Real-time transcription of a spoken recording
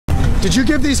Did you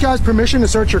give these guys permission to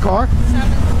search your car?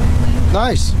 7.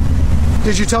 Nice.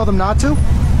 Did you tell them not to?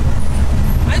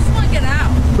 I just want to get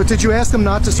out. But did you ask them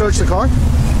not to search the car?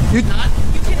 You cannot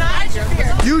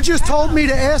interfere. You just told me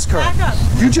to ask her. Back up.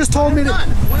 You just told me to.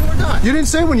 When we're done. You didn't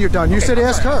say when you're done. You said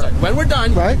ask her. When we're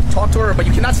done, Right. talk to her, but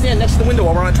you cannot stand next to the window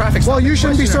while we're on a traffic stop. Well, you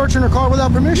shouldn't be searching her car without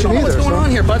You permission don't know either. what's going so- on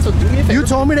here, bud, so do me a favor. You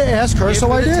told me to ask her,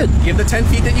 so I did. Give the 10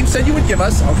 feet that you said you would give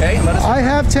us, okay? And let us. I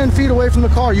have 10 feet away from the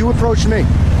car. You approached me.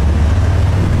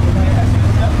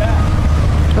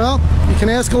 Well, you can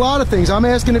ask a lot of things. I'm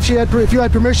asking if you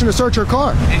had permission to search her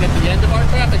car. And at the end of our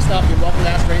traffic stop, you're welcome to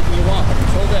ask her anything you want. But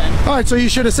until then, All right, so you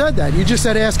should have said that. You just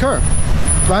said ask her,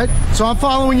 right? So I'm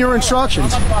following your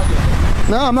instructions. I'm not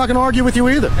bothering No, I'm not going to argue with you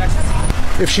either.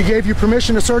 If she gave you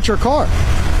permission to search her car. you. What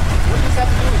does this have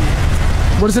to do with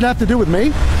you? What does it have to do with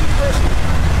me?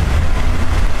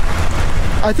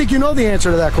 I think you know the answer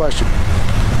to that question. You're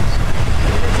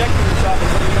rejecting yourself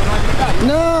and you don't know anything about it.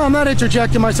 No, I'm not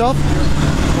interjecting myself.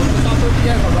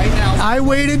 Right now, I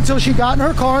waited until she got in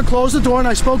her car and closed the door, and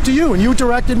I spoke to you, and you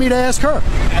directed me to ask her. I'm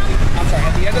sorry,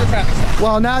 at the end of the traffic stop.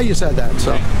 Well, now you said that,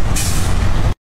 so.